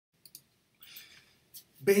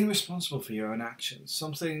Being responsible for your own actions,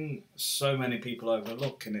 something so many people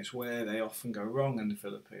overlook, and it's where they often go wrong in the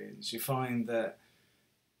Philippines. You find that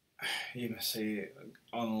you can see it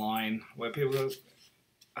online where people go,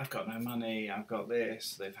 I've got no money, I've got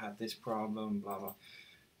this, they've had this problem, blah blah.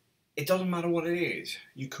 It doesn't matter what it is,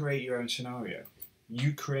 you create your own scenario.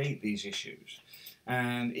 You create these issues.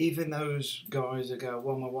 And even those guys that go,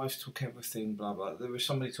 well, my wife took everything, blah blah. There was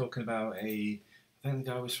somebody talking about I think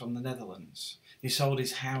the guy was from the Netherlands. He sold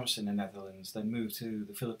his house in the Netherlands, then moved to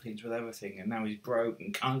the Philippines with everything, and now he's broke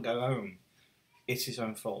and can't go home. It's his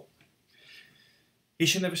own fault. He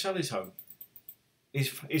should never sell his home.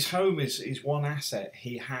 His home is one asset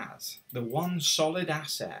he has. The one solid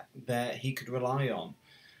asset that he could rely on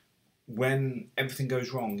when everything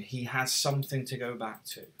goes wrong. He has something to go back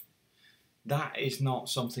to. That is not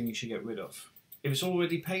something you should get rid of. If it's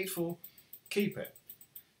already paid for, keep it.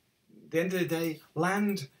 At the end of the day,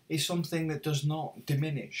 land is something that does not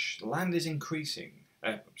diminish. Land is increasing.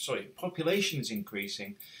 Population is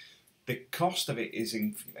increasing. The cost of it is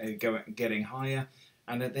getting higher.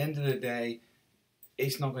 And at the end of the day,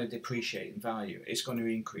 it's not going to depreciate in value. It's going to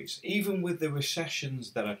increase. Even with the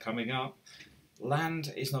recessions that are coming up,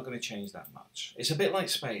 land is not going to change that much. It's a bit like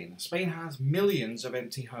Spain. Spain has millions of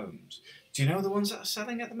empty homes. Do you know the ones that are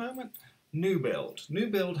selling at the moment? New build. New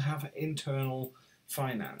build have internal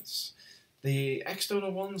finance. The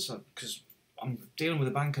external ones, because I'm dealing with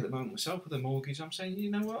a bank at the moment myself with a mortgage, I'm saying, you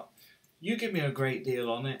know what? You give me a great deal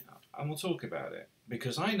on it and we'll talk about it.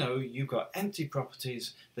 Because I know you've got empty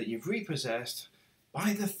properties that you've repossessed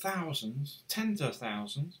by the thousands, tens of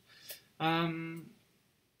thousands,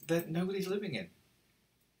 that nobody's living in.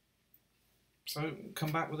 So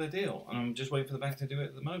come back with a deal. And I'm just waiting for the bank to do it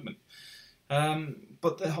at the moment.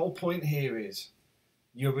 But the whole point here is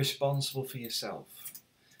you're responsible for yourself.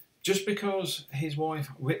 Just because his wife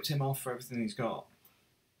ripped him off for everything he's got,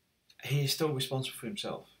 he is still responsible for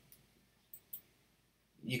himself.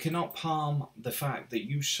 You cannot palm the fact that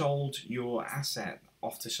you sold your asset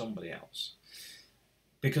off to somebody else.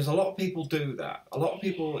 Because a lot of people do that. A lot of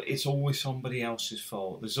people, it's always somebody else's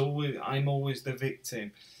fault. I'm always the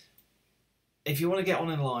victim. If you want to get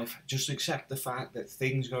on in life, just accept the fact that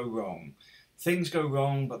things go wrong. Things go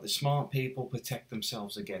wrong, but the smart people protect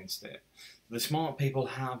themselves against it. The smart people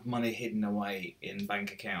have money hidden away in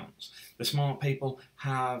bank accounts. The smart people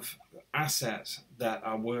have assets that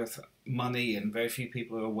are worth money and very few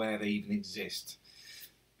people are aware they even exist.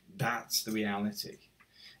 That's the reality.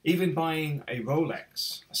 Even buying a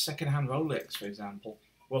Rolex, a second-hand Rolex, for example,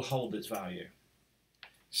 will hold its value.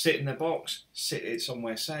 Sit in a box, sit it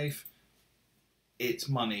somewhere safe. It's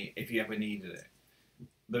money if you ever needed it.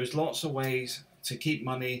 There's lots of ways to keep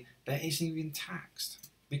money that isn't even taxed.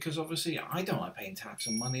 Because obviously I don't like paying tax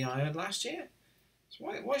on money I earned last year. So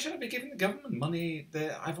why should I be giving the government money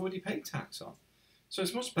that I've already paid tax on? So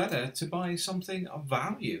it's much better to buy something of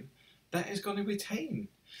value that is going to retain.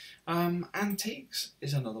 Antiques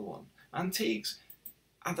is another one. Antiques,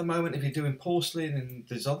 at the moment, if you're doing porcelain, and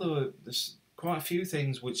there's quite a few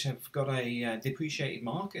things which have got a depreciated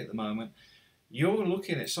market at the moment. You're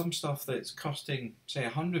looking at some stuff that's costing, say,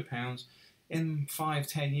 £100 in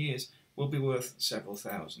 5-10 years will be worth several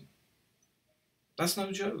thousand. That's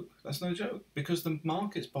no joke. That's no joke because the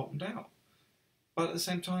market's bottomed out. But at the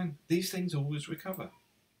same time, these things always recover.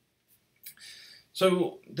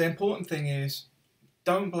 So the important thing is,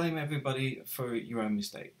 don't blame everybody for your own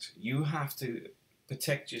mistakes. You have to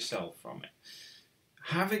protect yourself from it.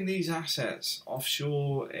 Having these assets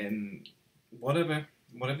offshore and whatever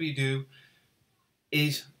you do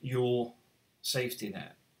is your safety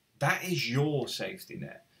net. That is your safety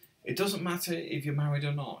net. It doesn't matter if you're married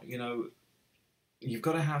or not. You know, you've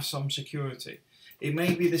got to have some security. It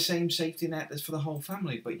may be the same safety net as for the whole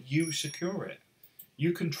family, but you secure it.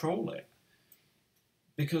 You control it.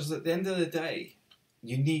 Because at the end of the day,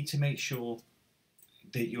 you need to make sure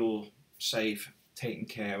that you're safe, taken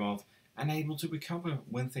care of, and able to recover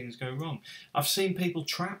when things go wrong. I've seen people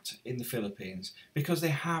trapped in the Philippines because they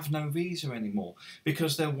have no visa anymore,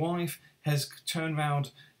 because their wife has turned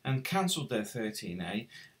around and cancelled their 13A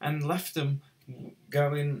and left them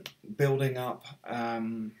building up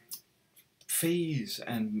fees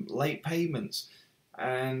and late payments,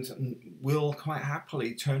 and will quite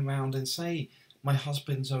happily turn around and say, my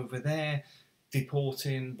husband's over there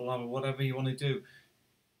deporting, blah, blah, whatever you want to do,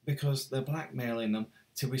 because they're blackmailing them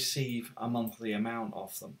to receive a monthly amount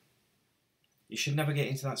off them. You should never get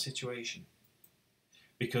into that situation,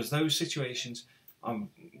 because those situations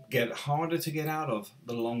get harder to get out of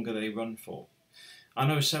the longer they run for. I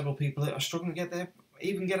know several people that are struggling to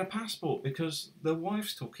even get a passport because their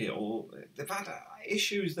wives took it, or they've had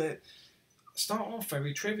issues that start off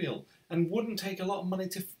very trivial and wouldn't take a lot of money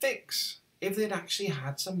to fix if they'd actually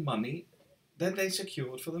had some money that they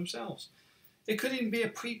secured for themselves. It could even be a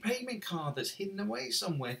prepayment card that's hidden away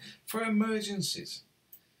somewhere for emergencies.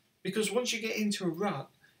 Because once you get into a rut,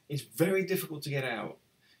 it's very difficult to get out.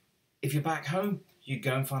 If you're back home, you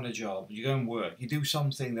go and find a job, you go and work, you do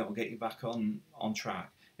something that will get you back on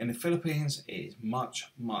track. In the Philippines, it is much,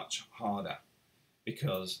 much harder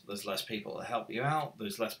because there's less people to help you out,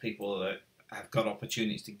 there's less people that have got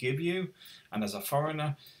opportunities to give you, and as a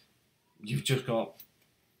foreigner, you've just got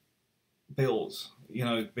bills, you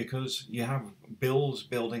know, because you have bills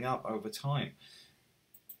building up over time.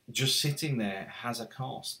 Just sitting there has a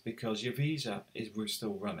cost because your visa is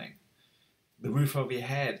still running. The roof over your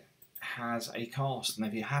head has a cost, and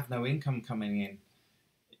if you have no income coming in,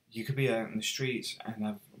 you could be out in the streets and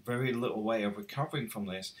have very little way of recovering from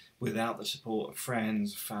this without the support of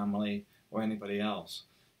friends, family, or anybody else.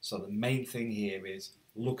 So the main thing here is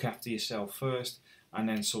look after yourself first and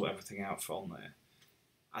then sort everything out from there.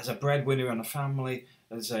 As a breadwinner in a family,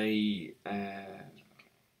 as a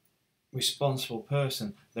responsible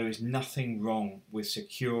person, there is nothing wrong with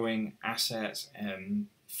securing assets and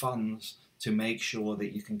funds to make sure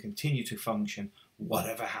that you can continue to function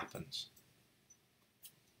whatever happens.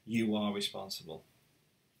 You are responsible.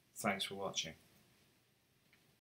 Thanks for watching.